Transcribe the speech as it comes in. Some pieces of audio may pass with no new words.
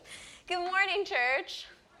Good morning, church.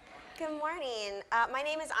 Good morning. My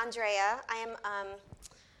name is Andrea. I am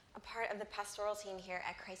a part of the pastoral team here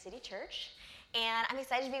at Christ City Church, and I'm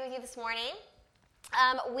excited to be with you this morning.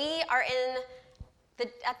 We are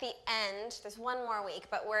at the end. There's one more week,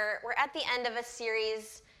 but we're at the end of a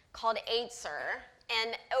series called Eitzer.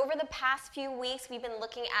 And over the past few weeks, we've been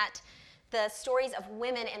looking at the stories of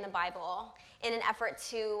women in the Bible in an effort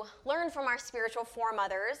to learn from our spiritual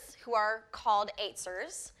foremothers, who are called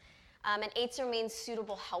Eitzers. And Eitzer means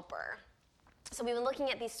suitable helper. So we've been looking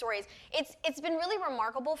at these stories. It's been really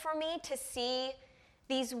remarkable for me to see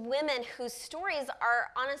these women whose stories are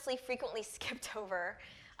honestly frequently skipped over,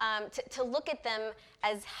 to look at them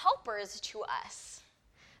as helpers to us.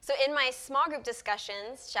 So in my small group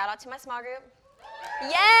discussions, shout out to my small group.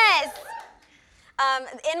 Yes!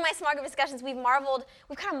 In my small group discussions, we've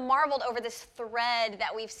kind of marveled over this thread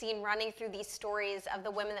that we've seen running through these stories of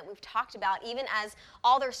the women that we've talked about, even as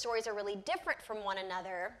all their stories are really different from one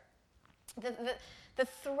another. The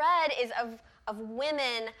thread is of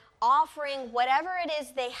women offering whatever it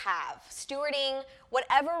is they have, stewarding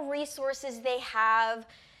whatever resources they have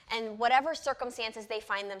and whatever circumstances they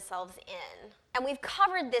find themselves in. And we've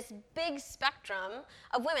covered this big spectrum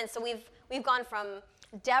of women. So we've gone from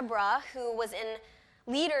Deborah, who was in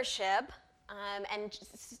leadership,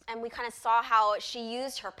 and we kind of saw how she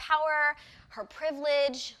used her power, her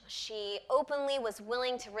privilege. She openly was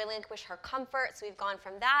willing to relinquish her comfort. So we've gone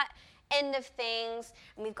from that end of things,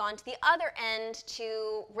 and we've gone to the other end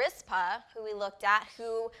to Rizpah, who we looked at,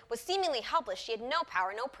 who was seemingly helpless. She had no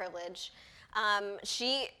power, no privilege.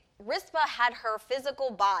 Rizpah had her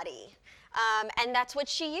physical body, and that's what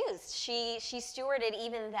she used. She stewarded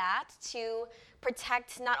even that to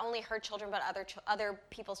protect not only her children, but other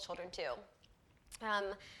people's children too.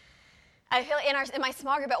 I feel in my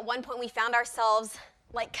small group at one point we found ourselves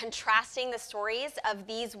like contrasting the stories of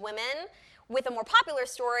these women with a more popular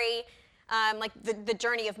story, like the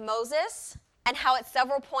journey of Moses, and how at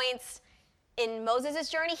several points in Moses'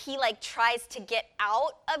 journey, he tries to get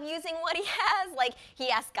out of using what he has. He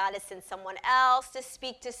asks God to send someone else to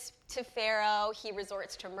speak to Pharaoh. He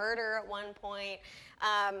resorts to murder at one point.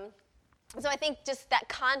 So I think just that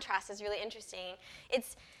contrast is really interesting.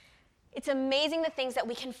 It's amazing the things that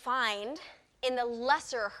we can find in the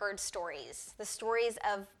lesser heard stories, the stories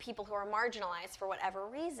of people who are marginalized for whatever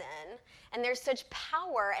reason. And there's such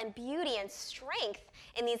power and beauty and strength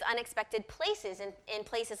in these unexpected places, in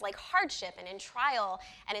places like hardship and in trial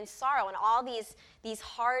and in sorrow and all these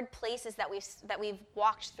hard places that we've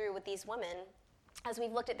walked through with these women as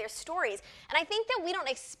we've looked at their stories. And I think that we don't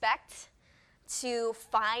expect to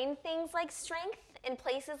find things like strength in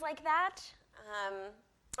places like that.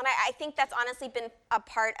 And I think that's honestly been a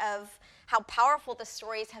part of how powerful the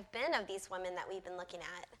stories have been of these women that we've been looking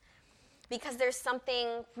at. Because there's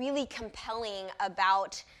something really compelling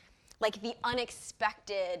about the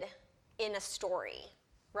unexpected in a story,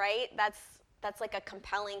 right? That's like a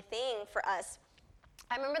compelling thing for us.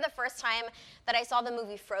 I remember the first time that I saw the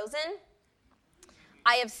movie Frozen.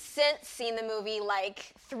 I have since seen the movie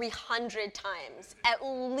 300 times, at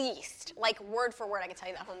least. Word for word, I can tell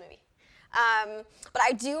you that whole movie. But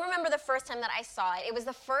I do remember the first time that I saw it. It was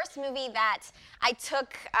the first movie that I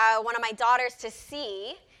took one of my daughters to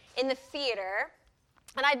see in the theater.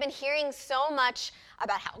 And I'd been hearing so much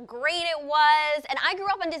about how great it was. And I grew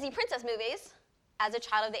up on Disney princess movies, as a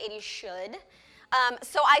child of the 80s should.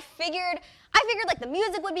 So I figured the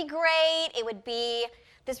music would be great. It would be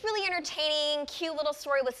this really entertaining, cute little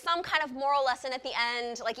story with some kind of moral lesson at the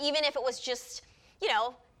end. Even if it was just,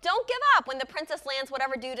 don't give up. When the princess lands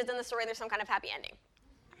whatever dude is in the story, there's some kind of happy ending.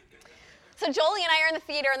 So Jolie and I are in the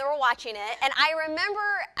theater, and we're watching it. And I remember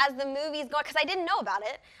as the movie's going, because I didn't know about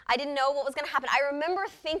it. I didn't know what was going to happen. I remember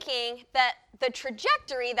thinking that the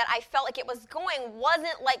trajectory that I felt like it was going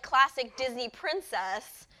wasn't like classic Disney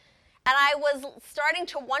princess. And I was starting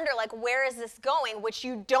to wonder, where is this going? Which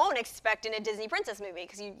you don't expect in a Disney princess movie,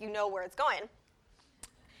 because you know where it's going.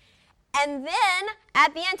 And then,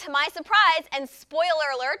 at the end, to my surprise, and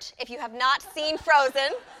spoiler alert, if you have not seen Frozen,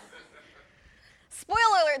 spoiler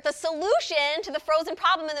alert, the solution to the Frozen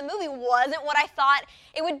problem in the movie wasn't what I thought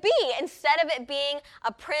it would be. Instead of it being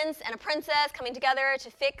a prince and a princess coming together to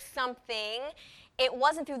fix something, it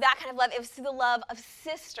wasn't through that kind of love. It was through the love of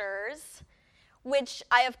sisters, which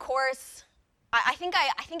I, of course, I think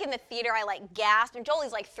in the theater I gasped, and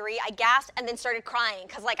Jolie's 3. I gasped and then started crying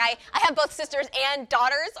because I have both sisters and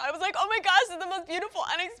daughters. So I was like, oh my gosh, this is the most beautiful,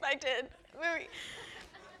 unexpected movie.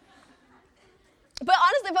 But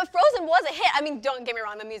honestly, Frozen was a hit. I mean, don't get me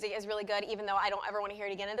wrong, the music is really good, even though I don't ever want to hear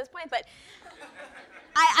it again at this point. But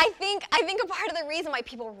I think a part of the reason why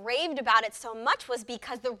people raved about it so much was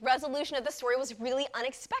because the resolution of the story was really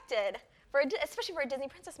unexpected, especially for a Disney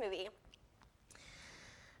princess movie.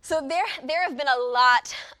 So there have been a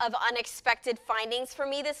lot of unexpected findings for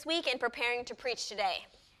me this week in preparing to preach today.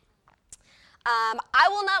 I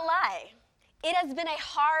will not lie. It has been a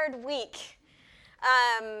hard week.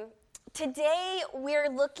 Today, we're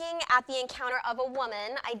looking at the encounter of a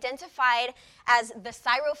woman identified as the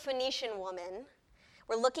Syrophoenician woman.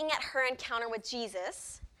 We're looking at her encounter with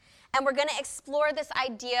Jesus, and we're going to explore this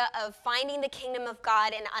idea of finding the kingdom of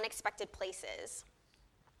God in unexpected places.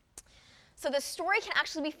 So the story can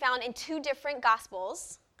actually be found in two different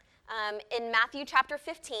Gospels, in Matthew chapter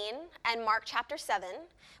 15 and Mark chapter 7.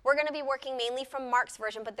 We're going to be working mainly from Mark's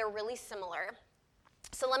version, but they're really similar.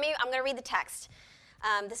 So I'm going to read the text.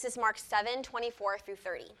 This is Mark 7, 24 through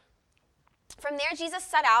 30. From there, Jesus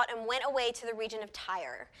set out and went away to the region of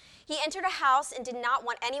Tyre. He entered a house and did not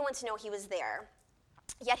want anyone to know he was there.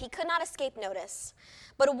 Yet he could not escape notice.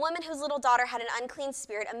 But a woman whose little daughter had an unclean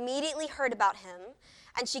spirit immediately heard about him,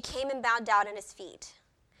 and she came and bowed down at his feet.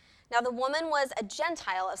 Now the woman was a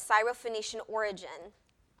Gentile of Syrophoenician origin.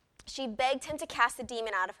 She begged him to cast the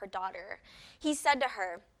demon out of her daughter. He said to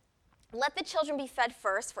her, "Let the children be fed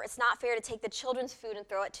first, for it's not fair to take the children's food and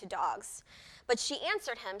throw it to dogs." But she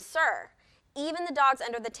answered him, "Sir, even the dogs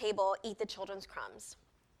under the table eat the children's crumbs."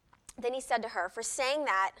 Then he said to her, "For saying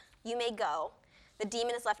that, you may go. The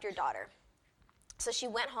demon has left your daughter." So she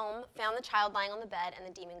went home, found the child lying on the bed, and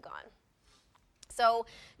the demon gone. So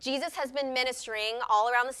Jesus has been ministering all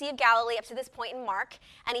around the Sea of Galilee up to this point in Mark,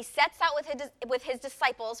 and he sets out with his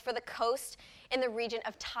disciples for the coast in the region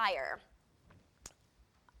of Tyre.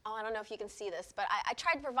 Oh, I don't know if you can see this, but I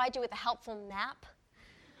tried to provide you with a helpful map.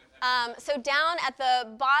 So down at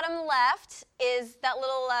the bottom left is that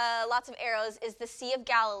little, lots of arrows, is the Sea of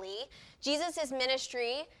Galilee. Jesus'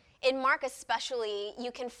 ministry, in Mark especially,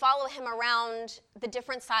 you can follow him around the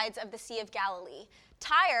different sides of the Sea of Galilee.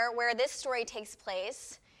 Tyre, where this story takes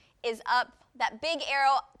place, is up that big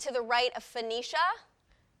arrow to the right of Phoenicia,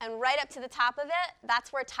 and right up to the top of it,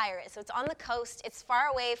 that's where Tyre is. So it's on the coast. It's far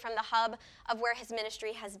away from the hub of where his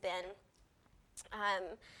ministry has been.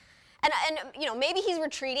 And you know, maybe he's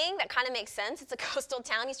retreating. That kind of makes sense. It's a coastal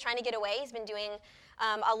town. He's trying to get away. He's been doing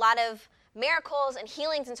a lot of miracles and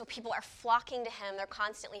healings, and so people are flocking to him. They're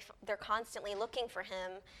constantly looking for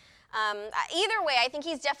him. Either way, I think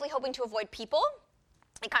he's definitely hoping to avoid people.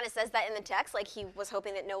 It kind of says that in the text, like he was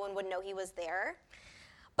hoping that no one would know he was there.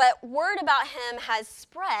 But word about him has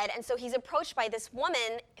spread, and so he's approached by this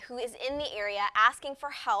woman who is in the area asking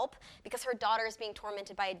for help because her daughter is being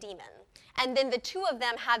tormented by a demon. And then the two of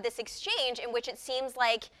them have this exchange in which it seems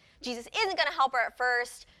like Jesus isn't going to help her at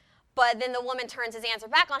first, but then the woman turns his answer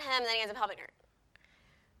back on him, and then he ends up helping her.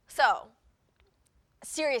 So,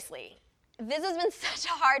 seriously, this has been such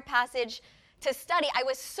a hard passage to study. I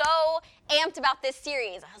was so amped about this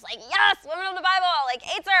series. I was like, yes, women of the Bible, like,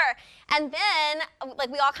 Aether. And then,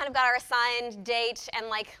 like, we all kind of got our assigned date and,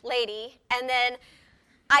 like, lady. And then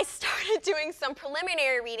I started doing some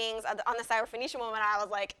preliminary readings on the Syrophoenician woman, and I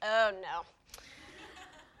was like, oh, no.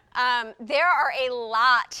 There are a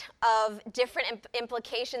lot of different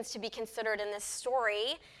implications to be considered in this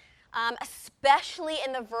story, especially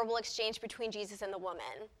in the verbal exchange between Jesus and the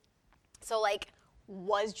woman. So, like,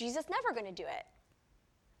 was Jesus never going to do it?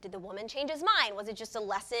 Did the woman change his mind? Was it just a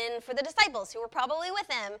lesson for the disciples who were probably with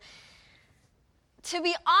him? To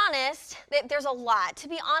be honest, there's a lot. To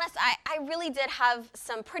be honest, I really did have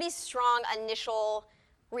some pretty strong initial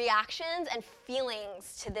reactions and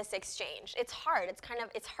feelings to this exchange. It's hard.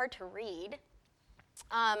 It's hard to read.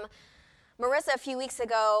 Marissa, a few weeks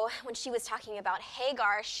ago, when she was talking about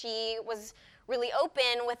Hagar, she was really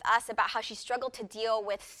open with us about how she struggled to deal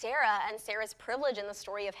with Sarah and Sarah's privilege in the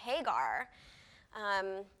story of Hagar.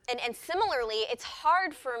 And similarly, it's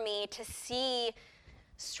hard for me to see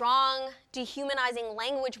strong, dehumanizing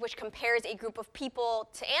language which compares a group of people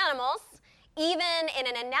to animals, even in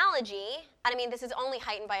an analogy. And I mean, this is only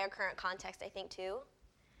heightened by our current context, I think, too.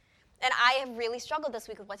 And I have really struggled this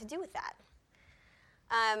week with what to do with that.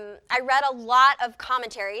 I read a lot of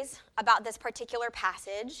commentaries about this particular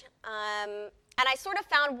passage, and I sort of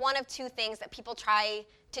found one of two things that people try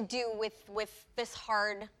to do with this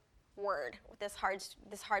hard word, with this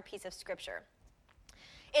hard piece of scripture.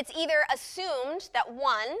 It's either assumed that,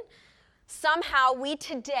 one, somehow we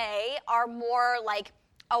today are more like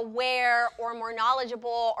aware or more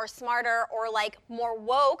knowledgeable or smarter or like more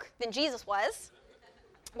woke than Jesus was.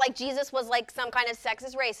 Like Jesus was like some kind of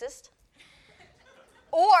sexist racist.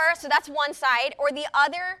 Or, so that's one side, or the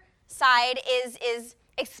other side is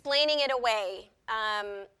explaining it away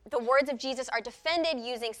the words of Jesus are defended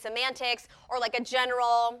using semantics or like a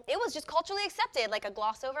general, it was just culturally accepted, like a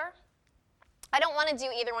gloss over. I don't want to do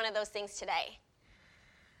either one of those things today.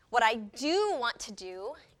 What I do want to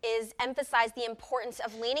do is emphasize the importance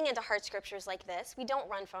of leaning into hard scriptures like this. We don't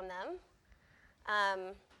run from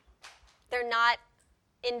them. They're not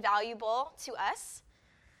invaluable to us.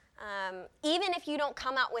 Even if you don't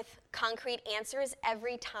come out with concrete answers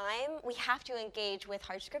every time, we have to engage with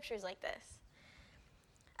hard scriptures like this.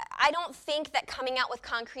 I don't think that coming out with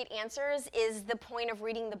concrete answers is the point of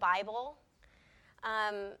reading the Bible.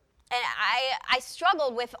 And I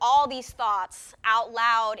struggled with all these thoughts out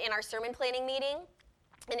loud in our sermon planning meeting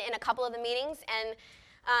and in a couple of the meetings.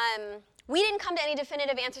 And we didn't come to any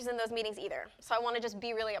definitive answers in those meetings either. So I want to just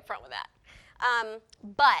be really upfront with that.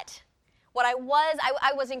 But what I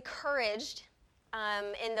was encouraged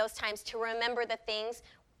in those times to remember the things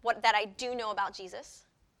that I do know about Jesus,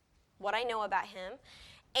 what I know about him,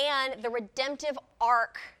 and the redemptive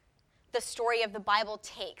arc the story of the Bible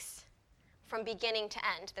takes from beginning to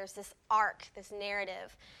end. There's this arc, this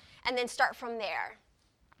narrative, and then start from there.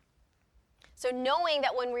 So knowing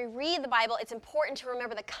that when we read the Bible, it's important to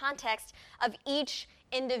remember the context of each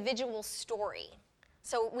individual story.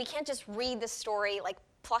 So we can't just read the story, like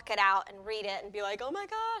pluck it out and read it and be like, oh my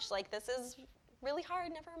gosh, like this is really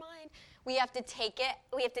hard, never mind. We have to take it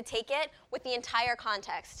with the entire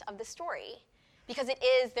context of the story because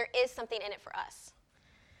there is something in it for us.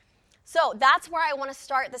 So that's where I want to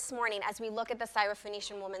start this morning as we look at the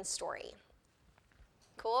Syrophoenician woman's story.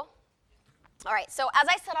 Cool? All right, so as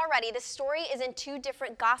I said already, this story is in two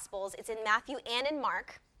different Gospels. It's in Matthew and in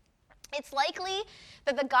Mark. It's likely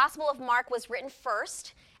that the Gospel of Mark was written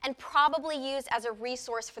first and probably used as a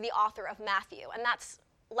resource for the author of Matthew, and that's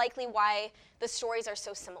likely why the stories are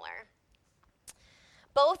so similar.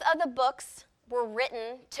 Both of the books were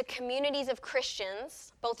written to communities of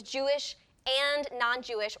Christians, both Jewish and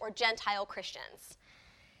non-Jewish or Gentile Christians.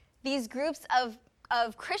 These groups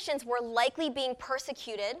of Christians were likely being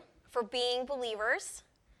persecuted for being believers,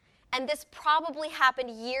 and this probably happened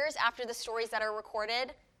years after the stories that are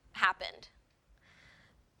recorded happened.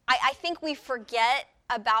 I think we forget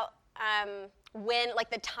about when, like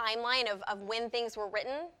the timeline of when things were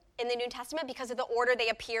written in the New Testament because of the order they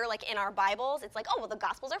appear like in our Bibles. It's like, oh, well, the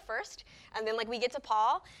Gospels are first, and then like we get to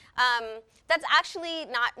Paul. That's actually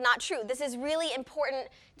not true. This is really important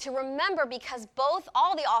to remember because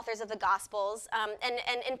all the authors of the Gospels,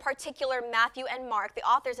 and in particular Matthew and Mark, the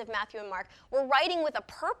authors of Matthew and Mark, were writing with a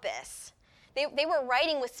purpose. They were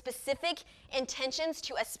writing with specific intentions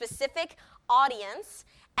to a specific audience,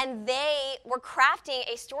 and they were crafting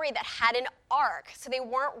a story that had an arc, so they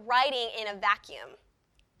weren't writing in a vacuum.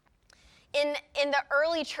 In the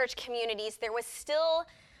early church communities, there was still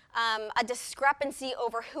a discrepancy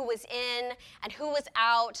over who was in and who was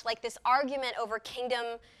out, like this argument over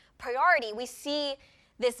kingdom priority. We see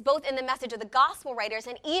this both in the message of the gospel writers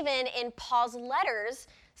and even in Paul's letters,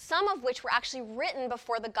 some of which were actually written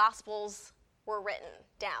before the Gospels were written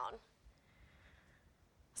down.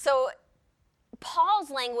 So Paul's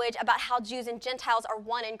language about how Jews and Gentiles are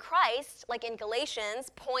one in Christ, like in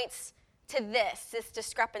Galatians, points to this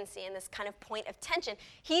discrepancy and this kind of point of tension.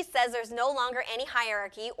 He says there's no longer any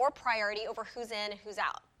hierarchy or priority over who's in and who's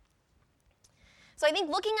out. So I think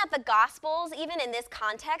looking at the Gospels, even in this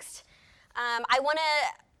context, I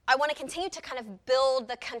want to continue to kind of build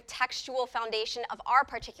the contextual foundation of our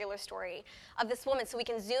particular story of this woman so we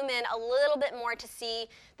can zoom in a little bit more to see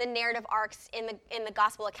the narrative arcs in the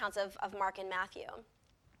gospel accounts of Mark and Matthew.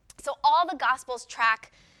 So all the Gospels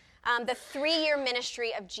track the 3-year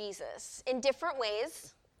ministry of Jesus in different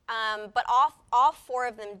ways, but all 4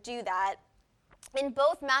 of them do that. In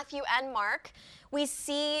both Matthew and Mark, we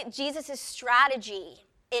see Jesus' strategy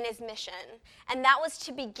in his mission, and that was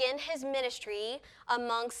to begin his ministry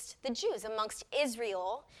amongst the Jews, amongst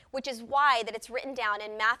Israel, which is why that it's written down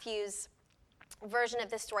in Matthew's version of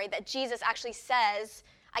this story that Jesus actually says,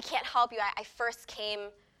 I can't help you, I first came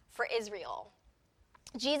for Israel.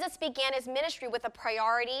 Jesus began his ministry with a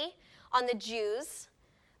priority on the Jews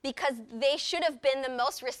because they should have been the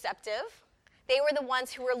most receptive. They were the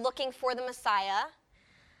ones who were looking for the Messiah.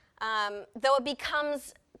 Though it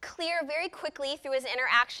becomes clear very quickly through his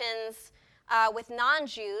interactions with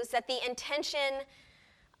non-Jews that the intention,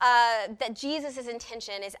 that Jesus'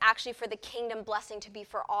 intention is actually for the kingdom blessing to be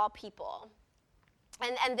for all people.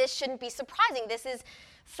 And this shouldn't be surprising. This is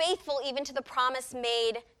faithful even to the promise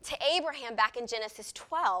made to Abraham back in Genesis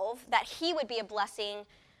 12 that he would be a blessing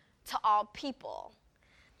to all people.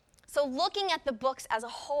 So looking at the books as a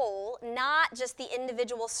whole, not just the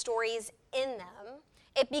individual stories in them,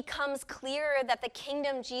 it becomes clearer that the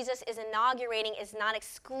kingdom Jesus is inaugurating is not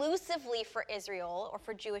exclusively for Israel or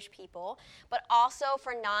for Jewish people, but also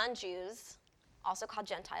for non-Jews, also called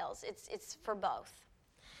Gentiles. It's for both.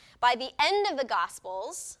 By the end of the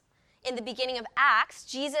Gospels, in the beginning of Acts,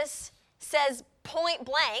 Jesus says point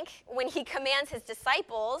blank when he commands his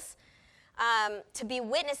disciples to be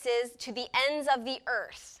witnesses to the ends of the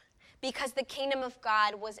earth, because the kingdom of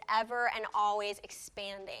God was ever and always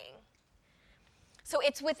expanding. So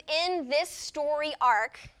it's within this story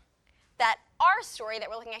arc that our story that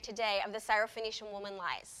we're looking at today of the Syrophoenician woman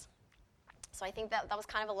lies. So I think that was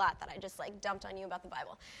kind of a lot that I just dumped on you about the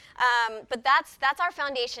Bible. But that's our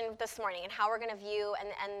foundation this morning and how we're going to view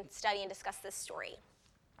and study and discuss this story.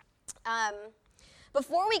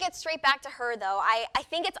 Before we get straight back to her, though, I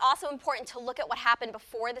think it's also important to look at what happened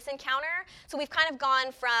before this encounter. So we've kind of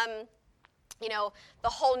gone from, the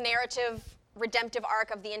whole narrative redemptive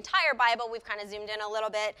arc of the entire Bible. We've kind of zoomed in a little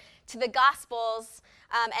bit to the Gospels,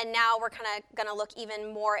 and now we're kind of going to look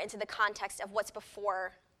even more into the context of what's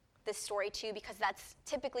before this story too, because that's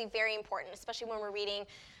typically very important, especially when we're reading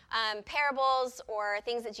parables or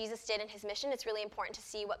things that Jesus did in his mission. It's really important to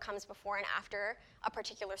see what comes before and after a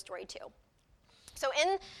particular story too. So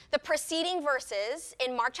in the preceding verses,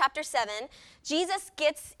 in Mark chapter 7, Jesus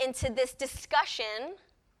gets into this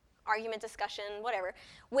argument discussion, whatever,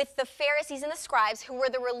 with the Pharisees and the scribes, who were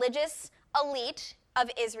the religious elite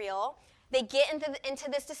of Israel. They get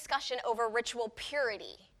into this discussion over ritual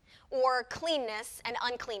purity, or cleanness and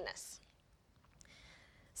uncleanness.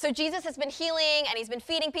 So Jesus has been healing, and he's been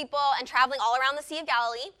feeding people and traveling all around the Sea of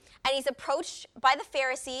Galilee, and he's approached by the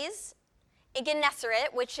Pharisees in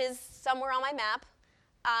Gennesaret, which is somewhere on my map,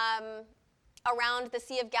 around the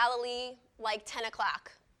Sea of Galilee, 10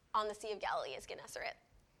 o'clock on the Sea of Galilee is Gennesaret.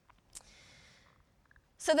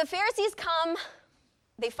 So the Pharisees come,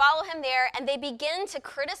 they follow him there, and they begin to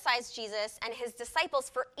criticize Jesus and his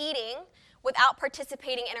disciples for eating without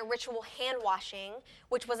participating in a ritual hand washing,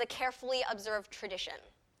 which was a carefully observed tradition.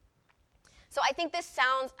 So I think I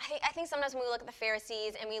think sometimes when we look at the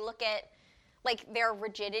Pharisees and we look at their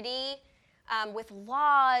rigidity with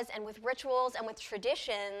laws and with rituals and with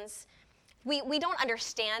traditions, we don't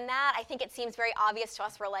understand that. I think it seems very obvious to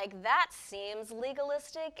us. We're like, that seems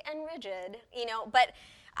legalistic and rigid, but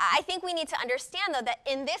I think we need to understand, though, that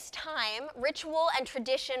in this time, ritual and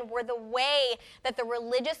tradition were the way that the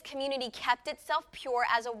religious community kept itself pure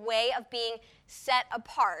as a way of being set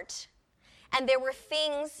apart. And there were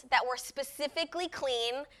things that were specifically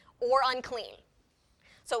clean or unclean.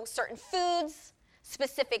 So certain foods,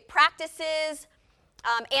 specific practices,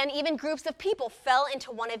 and even groups of people fell into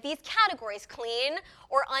one of these categories, clean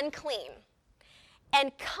or unclean.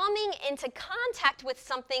 And coming into contact with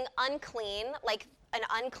something unclean, like an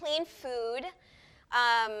unclean food,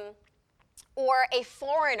 or a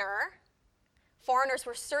foreigner. Foreigners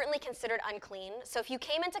were certainly considered unclean. So if you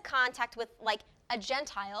came into contact with a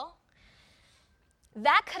Gentile,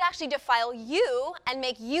 that could actually defile you and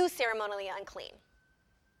make you ceremonially unclean.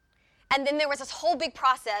 And then there was this whole big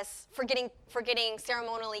process for getting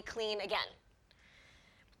ceremonially clean again.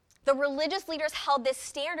 The religious leaders held this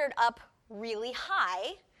standard up really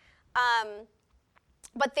high,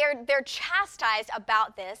 but they're chastised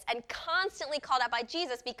about this and constantly called out by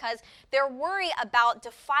Jesus because their worry about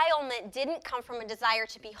defilement didn't come from a desire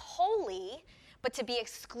to be holy, but to be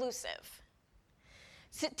exclusive.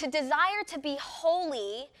 So to desire to be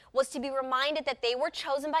holy was to be reminded that they were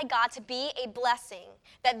chosen by God to be a blessing,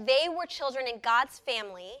 that they were children in God's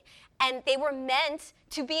family, and they were meant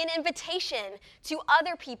to be an invitation to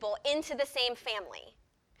other people into the same family.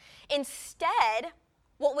 Instead,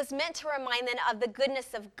 what was meant to remind them of the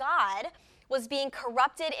goodness of God was being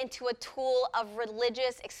corrupted into a tool of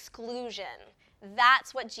religious exclusion.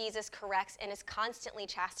 That's what Jesus corrects and is constantly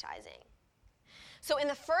chastising. So in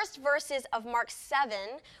the first verses of Mark 7,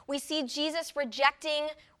 we see Jesus rejecting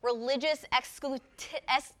religious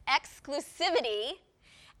exclusivity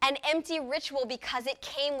and empty ritual because it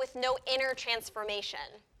came with no inner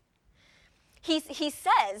transformation. He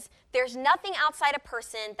says, there's nothing outside a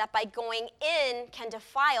person that by going in can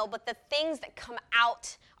defile, but the things that come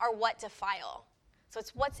out are what defile. So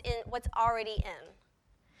it's what's already in.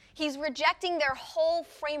 He's rejecting their whole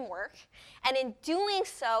framework, and in doing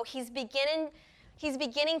so, he's beginning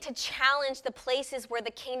to challenge the places where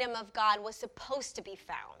the kingdom of God was supposed to be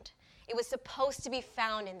found. It was supposed to be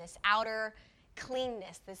found in this outer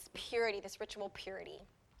cleanness, this purity, this ritual purity.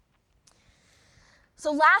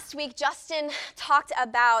 So last week, Justin talked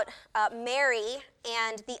about Mary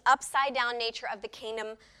and the upside-down nature of the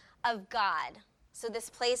kingdom of God. So this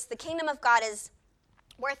place, the kingdom of God, is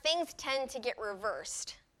where things tend to get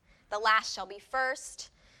reversed. The last shall be first,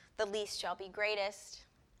 the least shall be greatest,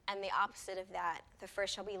 and the opposite of that, the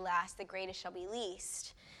first shall be last, the greatest shall be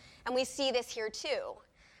least. And we see this here too.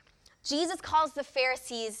 Jesus calls the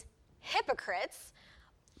Pharisees hypocrites,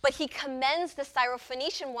 but he commends the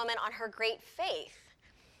Syrophoenician woman on her great faith.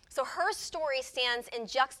 So her story stands in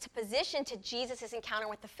juxtaposition to Jesus' encounter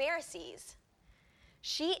with the Pharisees.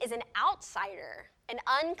 She is an outsider, an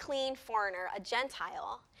unclean foreigner, a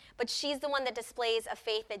Gentile, but she's the one that displays a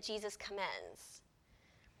faith that Jesus commends.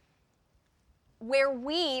 Where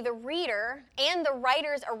we, the reader, and the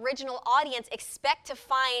writer's original audience expect to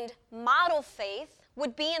find model faith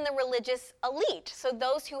would be in the religious elite, so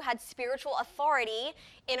those who had spiritual authority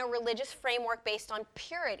in a religious framework based on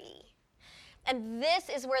purity. And this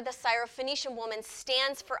is where the Syrophoenician woman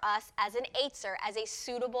stands for us as an Eitzer, as a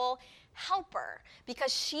suitable helper,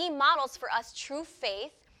 because she models for us true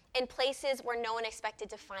faith in places where no one expected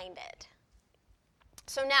to find it.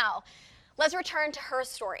 So now, let's return to her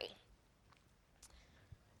story.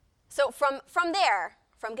 So from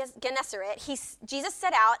Gennesaret, Jesus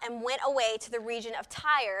set out and went away to the region of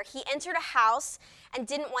Tyre. He entered a house and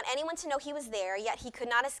didn't want anyone to know he was there, yet he could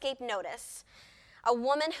not escape notice. A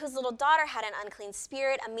woman whose little daughter had an unclean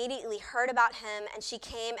spirit immediately heard about him, and she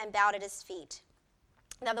came and bowed at his feet.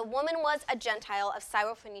 Now the woman was a Gentile of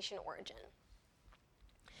Syrophoenician origin.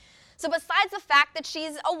 So besides the fact that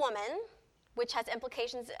she's a woman, which has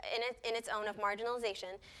implications in its own of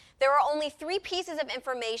marginalization, there are only 3 pieces of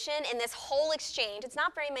information in this whole exchange. It's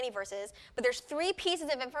not very many verses, but there's 3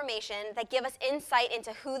 pieces of information that give us insight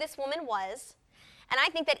into who this woman was. And I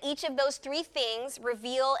think that each of those 3 things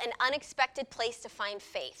reveal an unexpected place to find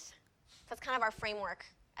faith. That's kind of our framework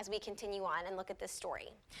as we continue on and look at this story.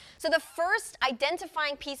 So the first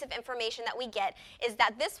identifying piece of information that we get is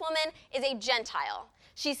that this woman is a Gentile.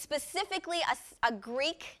 She's specifically a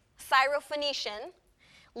Greek Syrophoenician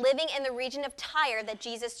living in the region of Tyre that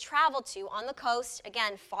Jesus traveled to on the coast,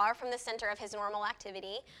 again, far from the center of his normal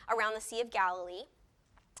activity, around the Sea of Galilee.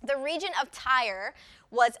 The region of Tyre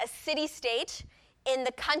was a city-state in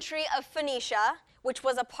the country of Phoenicia, which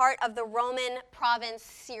was a part of the Roman province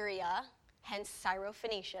Syria, hence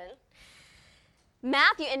Syrophoenician.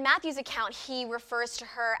 In Matthew's account, he refers to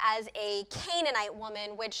her as a Canaanite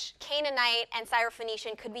woman, which Canaanite and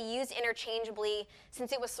Syrophoenician could be used interchangeably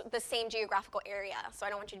since it was the same geographical area. So I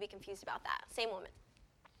don't want you to be confused about that. Same woman.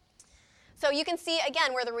 So you can see,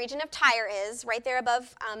 again, where the region of Tyre is, right there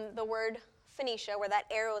above the word Phoenicia, where that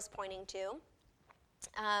arrow is pointing to.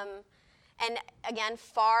 And again,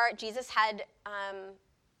 Jesus had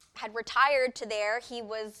retired to there. He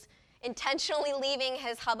was intentionally leaving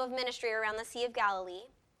his hub of ministry around the Sea of Galilee.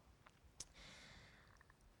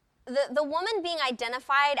 The woman being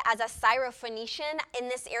identified as a Syrophoenician in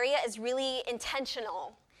this area is really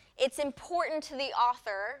intentional. It's important to the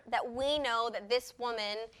author that we know that this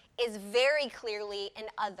woman is very clearly an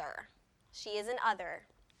other. She is an other.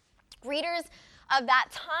 Readers of that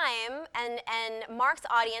time and Mark's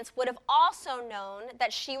audience would have also known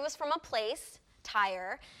that she was from a place,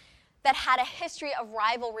 Tyre, that had a history of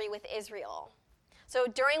rivalry with Israel. So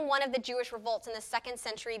during one of the Jewish revolts in the 2nd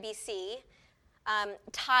century BC,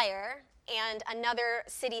 Tyre and another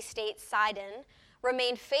city-state, Sidon,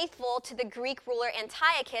 remained faithful to the Greek ruler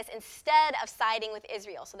Antiochus instead of siding with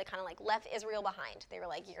Israel. So they kind of left Israel behind. They were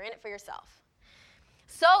like, you're in it for yourself.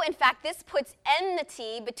 So, in fact, this puts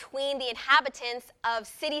enmity between the inhabitants of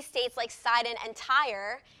city-states like Sidon and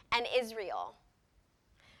Tyre and Israel.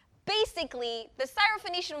 Basically, the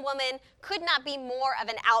Syrophoenician woman could not be more of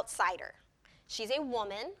an outsider. She's a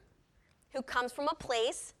woman who comes from a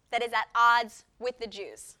place that is at odds with the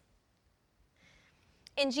Jews.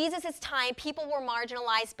 In Jesus' time, people were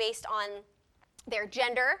marginalized based on their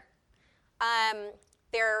gender,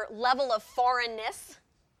 their level of foreignness,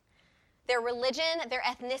 their religion, their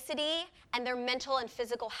ethnicity, and their mental and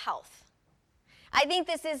physical health. I think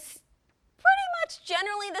this is pretty much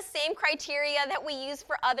generally the same criteria that we use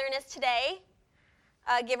for otherness today,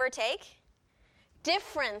 give or take.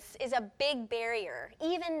 Difference is a big barrier,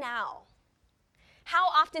 even now. How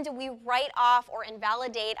often do we write off or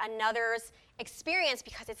invalidate another's experience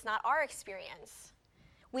because it's not our experience?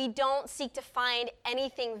 We don't seek to find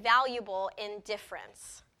anything valuable in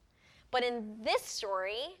difference. But in this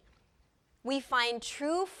story, we find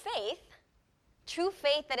true faith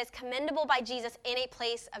that is commendable by Jesus in a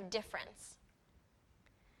place of difference.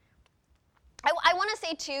 I want to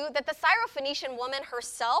say, too, that the Syrophoenician woman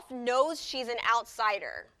herself knows she's an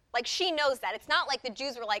outsider. She knows that. It's not like the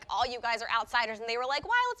Jews were like, all you guys are outsiders, and they were like,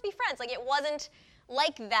 why, let's be friends. It wasn't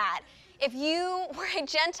like that. If you were a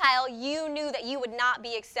Gentile, you knew that you would not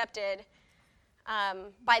be accepted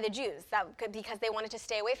by the Jews because they wanted to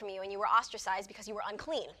stay away from you, and you were ostracized because you were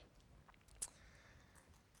unclean.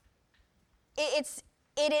 It's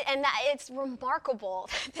remarkable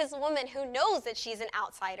that this woman who knows that she's an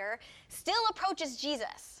outsider still approaches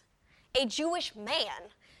Jesus, a Jewish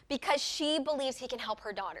man, because she believes he can help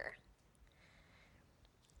her daughter.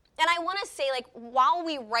 And I want to say, while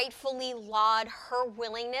we rightfully laud her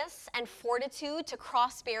willingness and fortitude to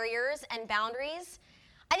cross barriers and boundaries,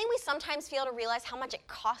 I think we sometimes fail to realize how much it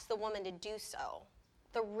cost the woman to do so,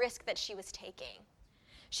 the risk that she was taking.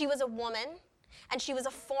 She was a woman, and she was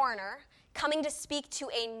a foreigner coming to speak to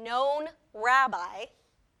a known rabbi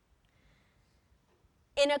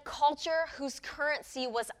in a culture whose currency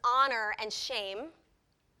was honor and shame.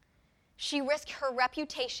 She risked her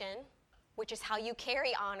reputation, which is how you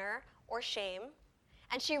carry honor or shame,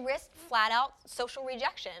 and she risked flat-out social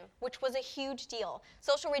rejection, which was a huge deal.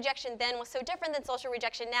 Social rejection then was so different than social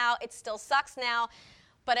rejection now. It still sucks now,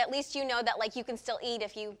 but at least you know that you can still eat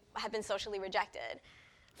if you have been socially rejected.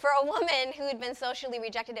 For a woman who had been socially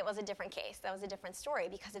rejected, it was a different case. That was a different story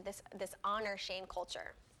because of this honor-shame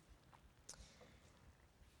culture.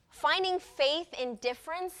 Finding faith in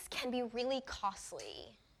difference can be really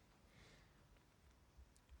costly.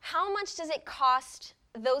 How much does it cost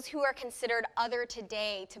those who are considered other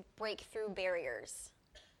today to break through barriers?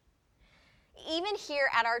 Even here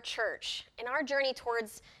at our church, in our journey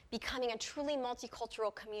towards becoming a truly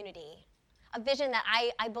multicultural community, a vision that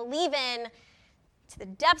I believe in to the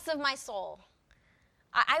depths of my soul,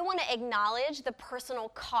 I want to acknowledge the personal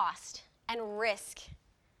cost and risk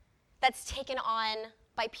that's taken on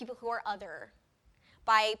by people who are other,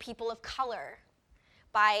 by people of color,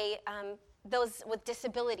 by those with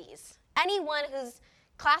disabilities. Anyone who's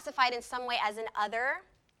classified in some way as an other,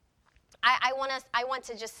 I want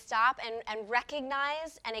to just stop and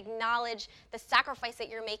recognize and acknowledge the sacrifice that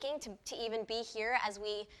you're making to even be here as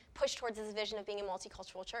we push towards this vision of being a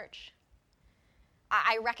multicultural church.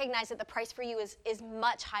 I recognize that the price for you is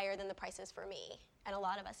much higher than the price is for me and a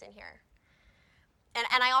lot of us in here.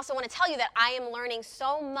 And I also want to tell you that I am learning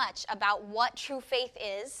so much about what true faith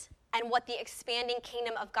is and what the expanding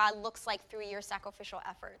kingdom of God looks like through your sacrificial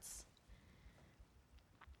efforts.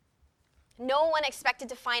 No one expected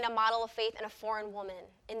to find a model of faith in a foreign woman,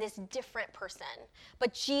 in this different person.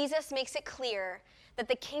 But Jesus makes it clear that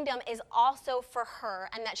the kingdom is also for her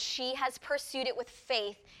and that she has pursued it with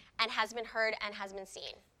faith and has been heard and has been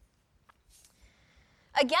seen.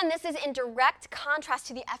 Again, this is in direct contrast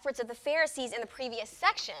to the efforts of the Pharisees in the previous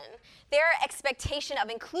section. Their expectation of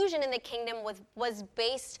inclusion in the kingdom was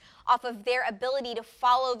based off of their ability to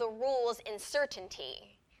follow the rules in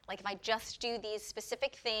certainty. Like, if I just do these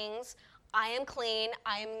specific things, I am clean,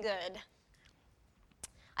 I am good.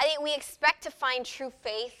 I think we expect to find true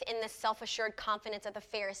faith in the self-assured confidence of the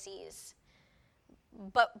Pharisees,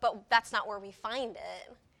 but that's not where we find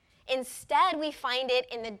it. Instead, we find it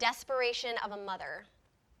in the desperation of a mother.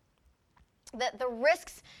 The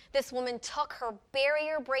risks this woman took, her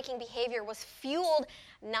barrier-breaking behavior was fueled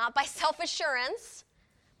not by self-assurance,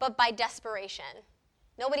 but by desperation.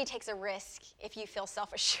 Nobody takes a risk if you feel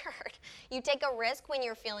self-assured. You take a risk when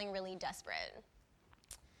you're feeling really desperate.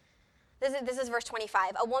 This is verse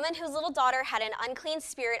 25. A woman whose little daughter had an unclean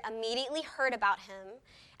spirit immediately heard about him,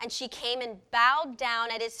 and she came and bowed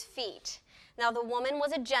down at his feet. Now the woman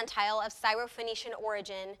was a Gentile of Syrophoenician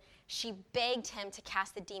origin. She begged him to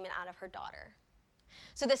cast the demon out of her daughter.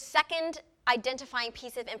 So the second identifying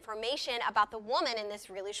piece of information about the woman in this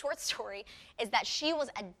really short story is that she was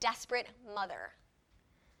a desperate mother.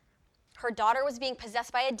 Her daughter was being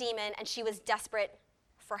possessed by a demon, and she was desperate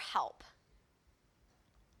for help.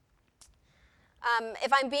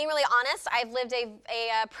 If I'm being really honest, I've lived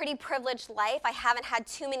a pretty privileged life. I haven't had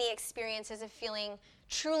too many experiences of feeling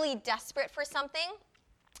truly desperate for something,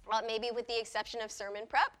 maybe with the exception of sermon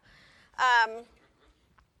prep.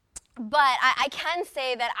 But I can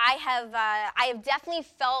say that I have definitely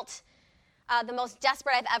felt the most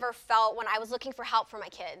desperate I've ever felt when I was looking for help for my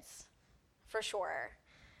kids, for sure.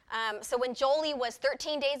 So when Jolie was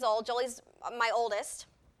 13 days old, Jolie's my oldest.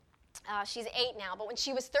 She's 8 now, but when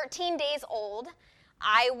she was 13 days old,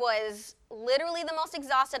 I was literally the most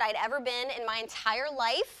exhausted I'd ever been in my entire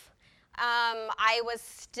life. I was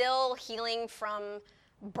still healing from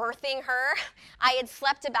birthing her. I had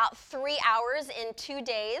slept about 3 hours in 2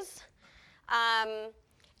 days.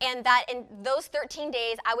 And that in those 13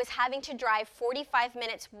 days, I was having to drive 45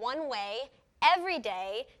 minutes one way every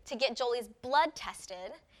day to get Jolie's blood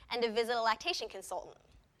tested and to visit a lactation consultant.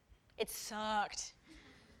 It sucked.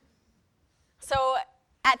 So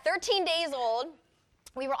at 13 days old,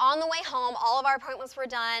 we were on the way home. All of our appointments were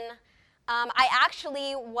done. I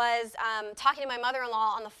actually was talking to my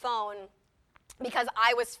mother-in-law on the phone because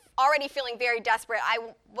I was already feeling very desperate. I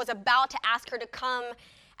was about to ask her to come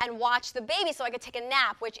and watch the baby so I could take a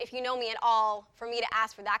nap, which, if you know me at all, for me to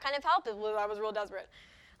ask for that kind of help, I was real desperate.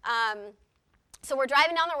 So we're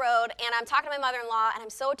driving down the road, and I'm talking to my mother-in-law, and I'm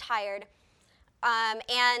so tired.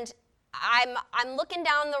 And I'm looking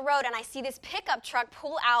down the road, and I see this pickup truck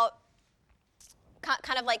pull out,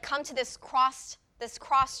 kind of like come to this cross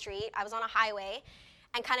street. I was on a highway,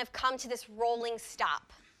 and kind of come to this rolling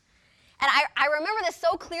stop. And I remember this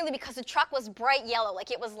so clearly because the truck was bright yellow, like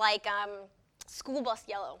it was like school bus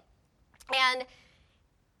yellow. And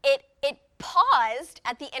it paused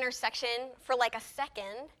at the intersection for like a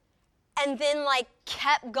second, and then like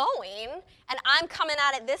kept going, and I'm coming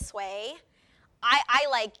at it this way. I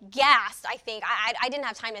like gasped, I think. I didn't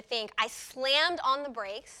have time to think. I slammed on the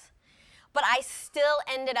brakes, but I still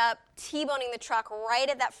ended up T-boning the truck right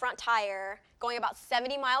at that front tire, going about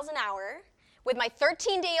 70 miles an hour, with my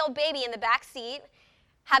 13-day-old baby in the back seat,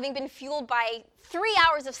 having been fueled by 3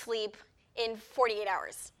 hours of sleep in 48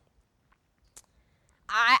 hours.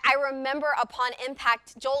 I remember upon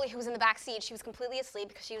impact, Jolie, who was in the back seat, she was completely asleep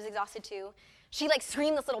because she was exhausted too. She like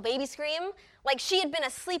screamed this little baby scream, like she had been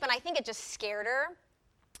asleep, and I think it just scared her.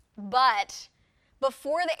 But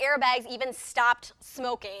before the airbags even stopped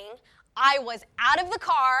smoking, I was out of the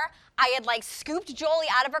car. I had like scooped Jolie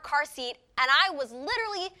out of her car seat, and I was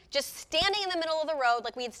literally just standing in the middle of the road,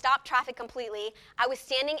 like we had stopped traffic completely. I was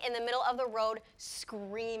standing in the middle of the road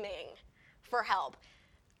screaming for help.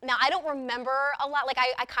 Now, I don't remember a lot. Like,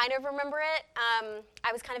 I kind of remember it.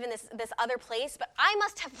 I was kind of in this other place, but I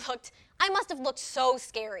must have looked so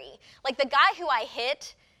scary. Like, the guy who I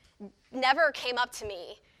hit never came up to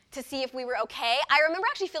me to see if we were okay. I remember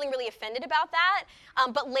actually feeling really offended about that,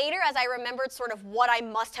 but later, as I remembered sort of what I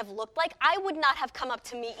must have looked like, I would not have come up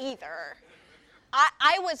to me either.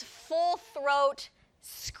 I was full throat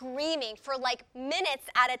screaming for, like, minutes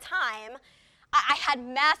at a time. I had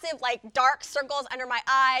massive, like, dark circles under my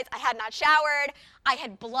eyes. I had not showered. I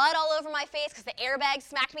had blood all over my face because the airbag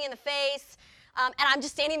smacked me in the face. And I'm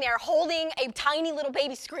just standing there holding a tiny little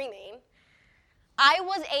baby screaming. I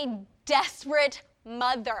was a desperate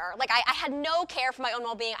mother. Like, I had no care for my own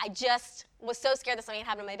well-being. I just was so scared that something had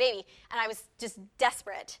happened to my baby. And I was just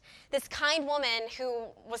desperate. This kind woman who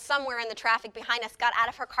was somewhere in the traffic behind us got out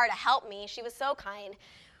of her car to help me. She was so kind.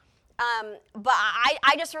 But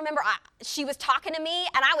I just remember she was talking to me,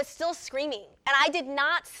 and I was still screaming. And I did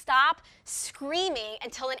not stop screaming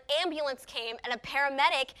until an ambulance came, and a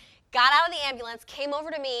paramedic got out of the ambulance, came over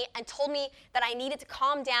to me, and told me that I needed to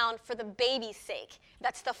calm down for the baby's sake.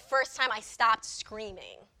 That's the first time I stopped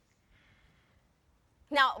screaming.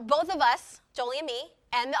 Now, both of us, Jolie and me,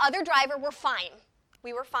 and the other driver were fine.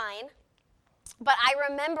 We were fine. But I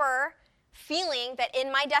remember feeling that in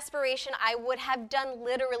my desperation, I would have done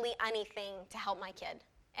literally anything to help my kid.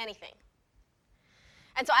 Anything.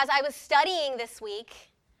 And so as I was studying this week,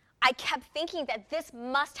 I kept thinking that this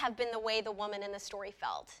must have been the way the woman in the story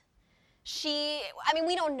felt.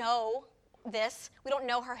 We don't know this. We don't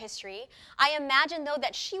know her history. I imagine, though,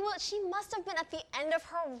 that she must have been at the end of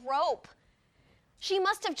her rope. She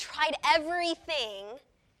must have tried everything.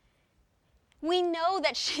 We know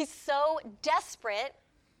that she's so desperate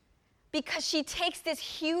because she takes this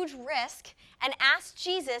huge risk and asks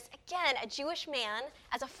Jesus, again, a Jewish man,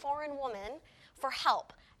 as a foreign woman, for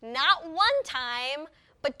help. Not one time,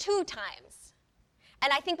 but 2 times.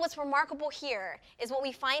 And I think what's remarkable here is what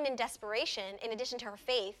we find in desperation, in addition to her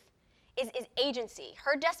faith, is agency.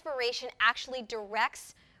 Her desperation actually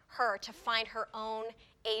directs her to find her own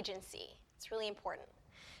agency. It's really important.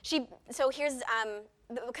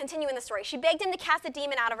 Continuing the story. She begged him to cast the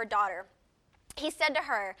demon out of her daughter. He said to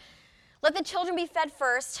her, "Let the children be fed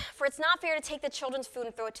first, for it's not fair to take the children's food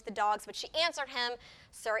and throw it to the dogs." But she answered him,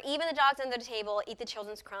 "Sir, even the dogs under the table eat the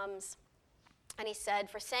children's crumbs." And he said,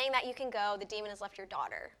 "For saying that you can go, the demon has left your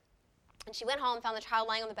daughter." And she went home, found the child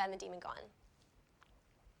lying on the bed, and the demon gone.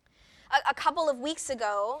 A couple of weeks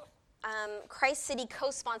ago, Christ City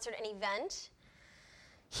co-sponsored an event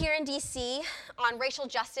here in D.C. on racial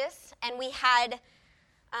justice, and we had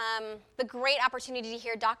the great opportunity to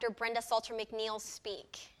hear Dr. Brenda Salter McNeil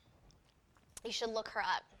speak. You should look her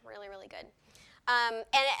up. Really, really good.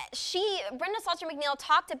 Brenda Salter McNeil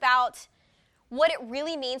talked about what it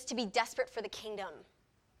really means to be desperate for the kingdom.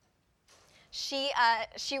 She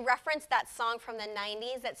referenced that song from the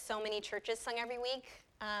 90s that so many churches sung every week.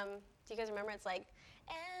 Do you guys remember? It's like,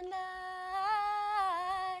 "And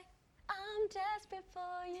I'm desperate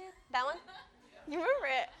for you." That one? You remember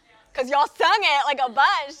it? Because y'all sung it like a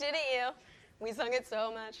bunch, didn't you? We sung it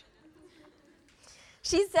so much.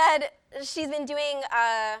 She said, she's been doing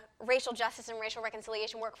racial justice and racial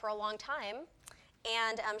reconciliation work for a long time.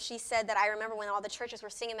 And she said that I remember when all the churches were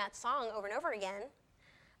singing that song over and over again.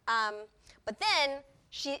 But then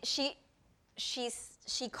she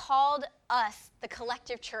called us, the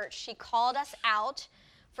collective church, she called us out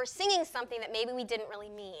for singing something that maybe we didn't really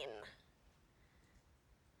mean.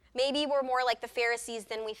 Maybe we're more like the Pharisees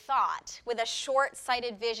than we thought, with a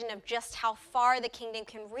short-sighted vision of just how far the kingdom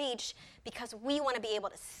can reach because we want to be able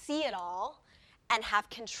to see it all and have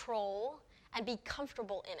control and be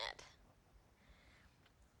comfortable in it.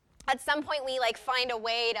 At some point, we find a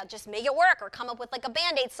way to just make it work or come up with a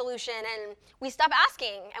Band-Aid solution, and we stop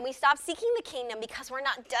asking and we stop seeking the kingdom because we're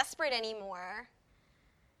not desperate anymore.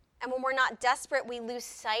 And when we're not desperate, we lose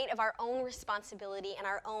sight of our own responsibility and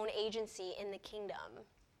our own agency in the kingdom.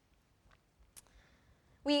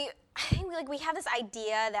 I think we have this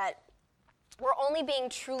idea that we're only being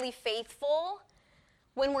truly faithful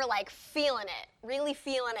when we're feeling it, really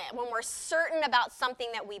feeling it, when we're certain about something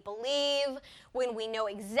that we believe, when we know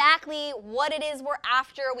exactly what it is we're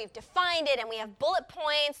after, we've defined it, and we have bullet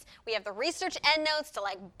points, we have the research endnotes to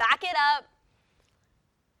back it up.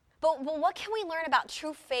 But what can we learn about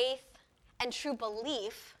true faith and true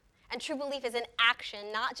belief? And true belief is an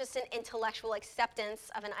action, not just an intellectual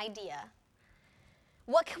acceptance of an idea.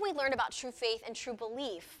 What can we learn about true faith and true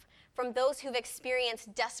belief from those who've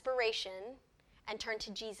experienced desperation and turned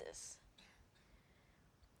to Jesus?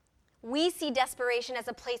 We see desperation as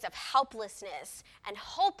a place of helplessness and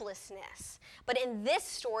hopelessness, but in this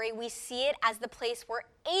story, we see it as the place where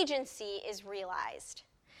agency is realized.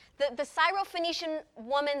 The Syrophoenician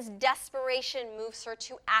woman's desperation moves her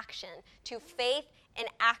to action, to faith in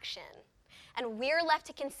action. And we're left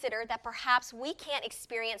to consider that perhaps we can't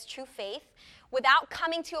experience true faith without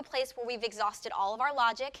coming to a place where we've exhausted all of our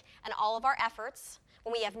logic and all of our efforts,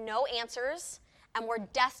 when we have no answers, and we're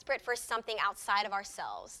desperate for something outside of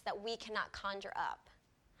ourselves that we cannot conjure up.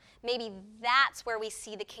 Maybe that's where we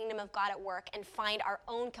see the kingdom of God at work and find our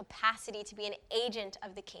own capacity to be an agent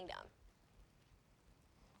of the kingdom.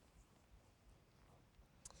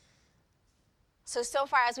 So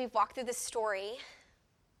far as we've walked through this story,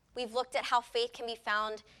 we've looked at how faith can be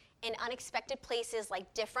found in unexpected places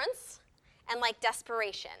like difference and like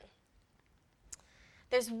desperation.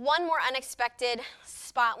 There's one more unexpected